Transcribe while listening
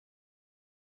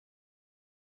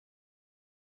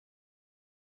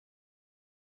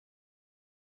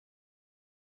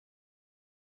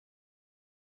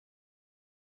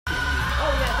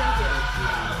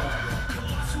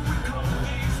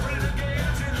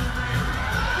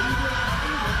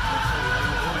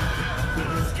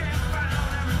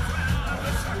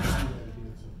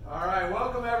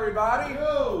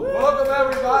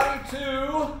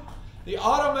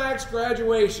next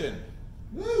graduation.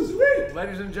 Woo, sweet.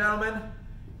 Ladies and gentlemen,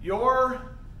 your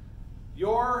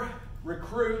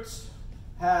recruits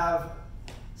have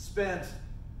spent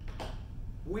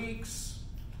weeks,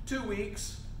 2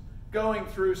 weeks, going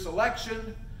through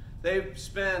selection. They've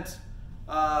spent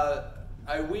a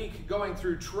week going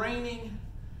through training,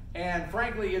 and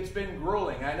frankly, it's been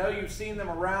grueling. I know you've seen them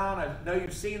around. I know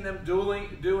you've seen them doing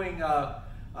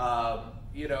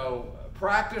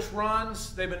practice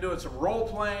runs. They've been doing some role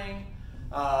playing.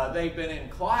 They've been in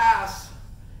class,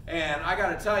 and I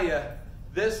got to tell you,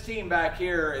 this team back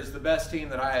here is the best team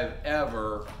that I have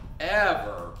ever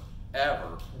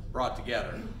brought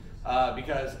together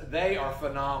because they are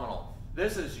phenomenal.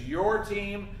 This is your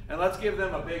team, and let's give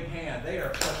them a big hand. They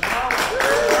are phenomenal.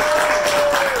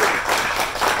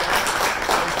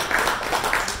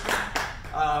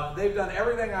 They've done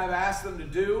everything I've asked them to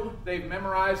do. They've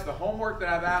memorized the homework that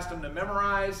I've asked them to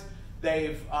memorize.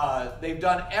 They've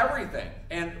done everything,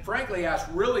 and frankly asked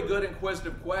really good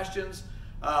inquisitive questions.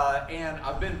 And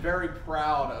I've been very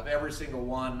proud of every single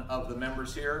one of the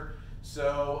members here.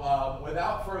 So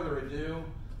without further ado,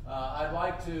 I'd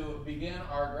like to begin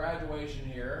our graduation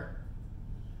here.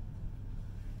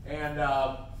 And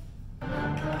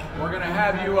we're going to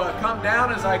have you come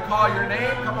down as I call your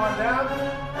name. Come on down.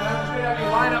 And I'm just going to have you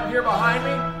line up here behind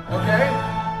me. Okay?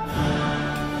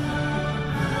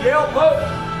 Yale Pope.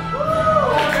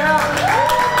 Come on down.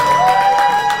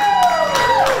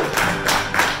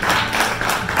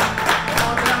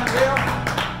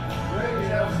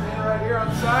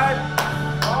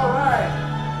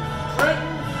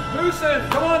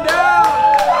 Come on down!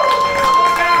 Come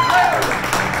on down, Claire!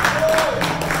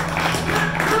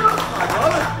 My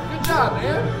brother, good job,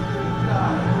 man. Good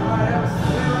job. All right, have a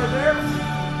seat right there.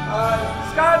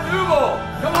 Scott Duval,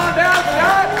 come on down,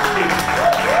 Scott! Good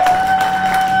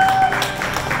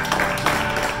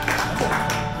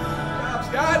job,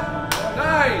 Scott.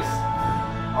 Nice.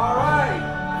 All right.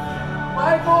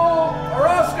 Michael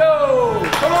Orozco,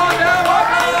 come on down,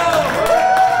 Michael!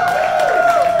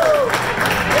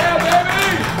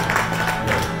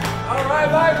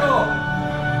 Michael.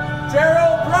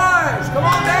 Gerald Price. Come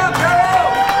on down,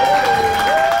 Gerald.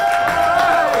 All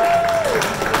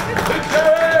right. Big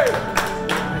Jerry.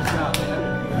 Nice job,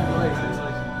 man. Congratulations.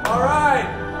 All right.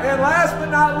 And last but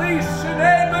not least,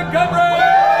 Sinead Montgomery. All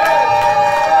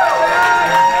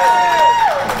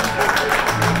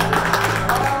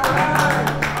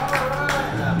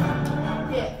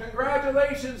right.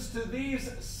 Congratulations to these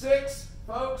 6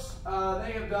 folks.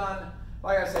 They have done,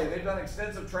 like I say, they've done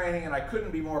extensive training, and I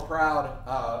couldn't be more proud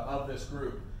of this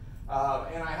group.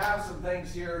 And I have some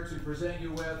things here to present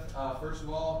you with. First of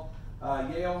all,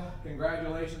 Yale,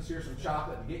 congratulations. Here's some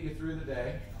chocolate to get you through the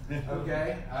day.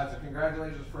 Okay? So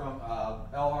congratulations from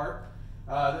Elhart.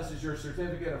 This is your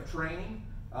certificate of training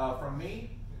from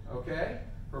me, okay,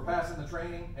 for passing the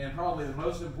training. And probably the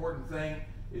most important thing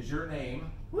is your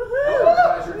name. Woohoo!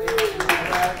 Oh, your name.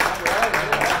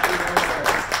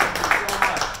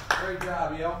 Great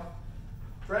job, Yale.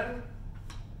 Trenton,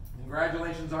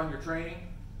 congratulations on your training.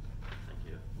 Thank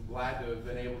you. I'm glad to have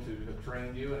been able to have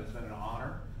trained you, and it's been an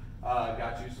honor.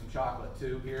 Got you some chocolate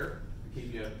too here to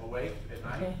keep you awake at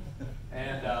night.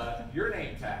 And your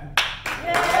name tag.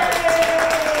 Yay!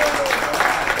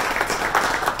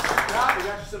 Scott, we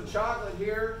got you some chocolate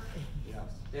here. Yes.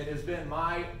 It has been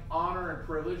my honor and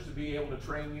privilege to be able to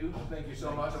train you. Thank you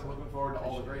so much. I'm looking forward to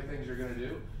all the great things you're going to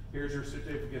do. Here's your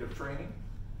certificate of training.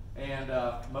 And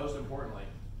most importantly,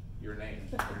 your name.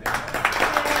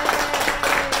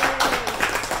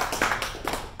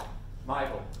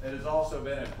 Michael, it has also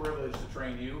been a privilege to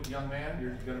train you. Young man,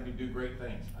 you're going to do great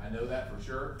things. I know that for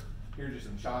sure. Here's you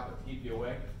some chocolate to keep you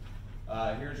awake.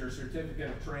 Here's your certificate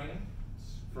of training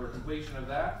for completion of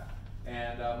that.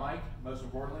 And Mike, most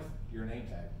importantly, your name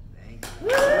tag. Thank you.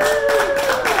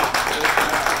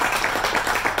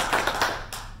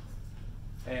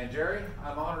 And Jerry,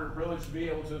 I'm honored and privileged to be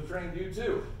able to have trained you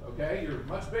too. Okay, you're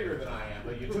much bigger than I am,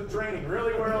 but you took training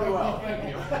really, really well. Thank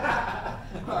you.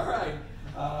 All right,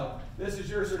 this is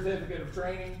your certificate of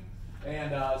training,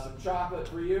 and some chocolate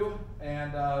for you,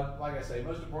 and like I say,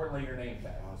 most importantly, your name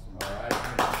tag. Awesome. All right.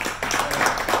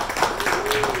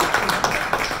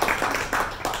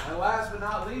 And last but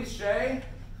not least, Shay.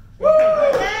 Woo! All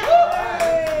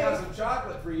right. Got some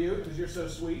chocolate for you because you're so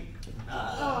sweet.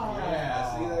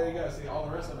 Yeah, see, there you go. See, all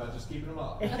the rest of us just keeping them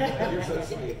up. You're so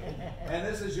sweet. And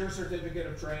this is your certificate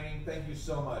of training. Thank you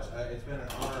so much. It's been an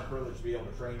honor and privilege to be able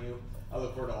to train you. I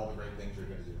look forward to all the great things you're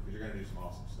going to do, because you're going to do some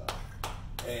awesome stuff.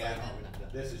 And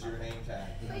this is your name tag.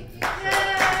 Thank you. All right.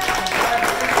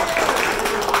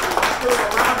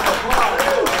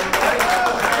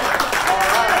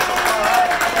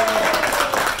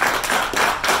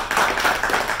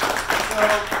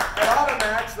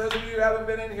 haven't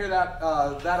been in here that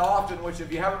often, which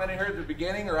if you haven't been in here at the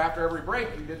beginning or after every break,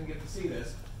 you didn't get to see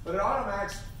this. But at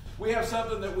Automax, we have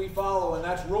something that we follow, and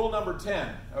that's rule number 10,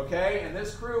 okay? And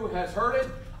this crew has heard it,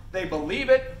 they believe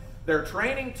it, they're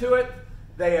training to it,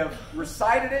 they have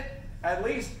recited it at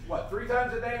least, what, 3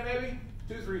 times a day maybe?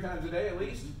 2-3 times a day at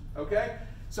least, okay?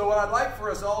 So what I'd like for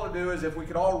us all to do is if we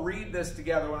could all read this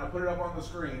together when I put it up on the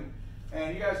screen,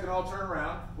 and you guys can all turn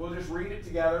around. We'll just read it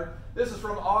together. This is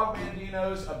from Og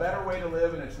Mandino's A Better Way to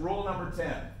Live, and it's rule number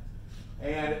 10.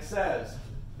 And it says,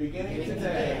 beginning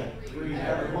today, greet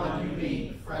everyone you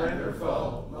meet, friend or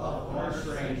foe, loved one or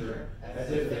stranger, as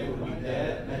if they would be dead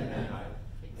at midnight.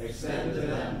 Extend to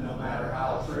them, no matter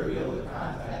how trivial the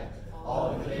contact,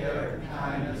 all the care and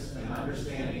kindness and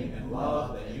understanding and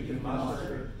love that you can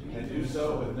muster, and do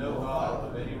so with no thought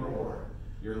of any reward.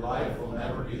 Your life will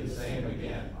never be the same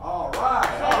again. All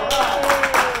right, all right.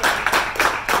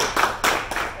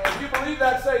 And if you believe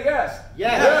that, say yes.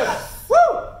 Yes. Yes.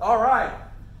 Woo! All right.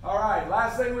 All right.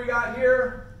 Last thing we got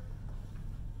here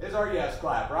is our yes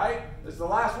clap, right? This is the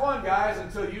last one, guys,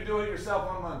 until you do it yourself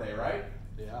on Monday, right?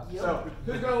 Yeah. Yep. So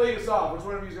who's going to lead us off? Which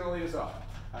one of you is going to lead us off?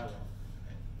 I will.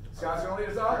 Scott's going to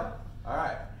lead us off? All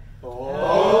right.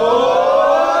 Oh,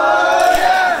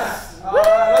 yes! All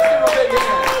right, let's give him a big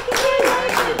hand.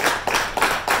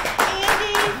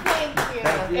 Andy, thank you.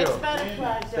 Thank you. It's been a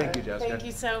pleasure. Thank you, Jessica. Thank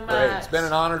you so much. Great. It's been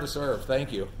an honor to serve.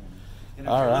 Thank you.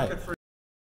 All right.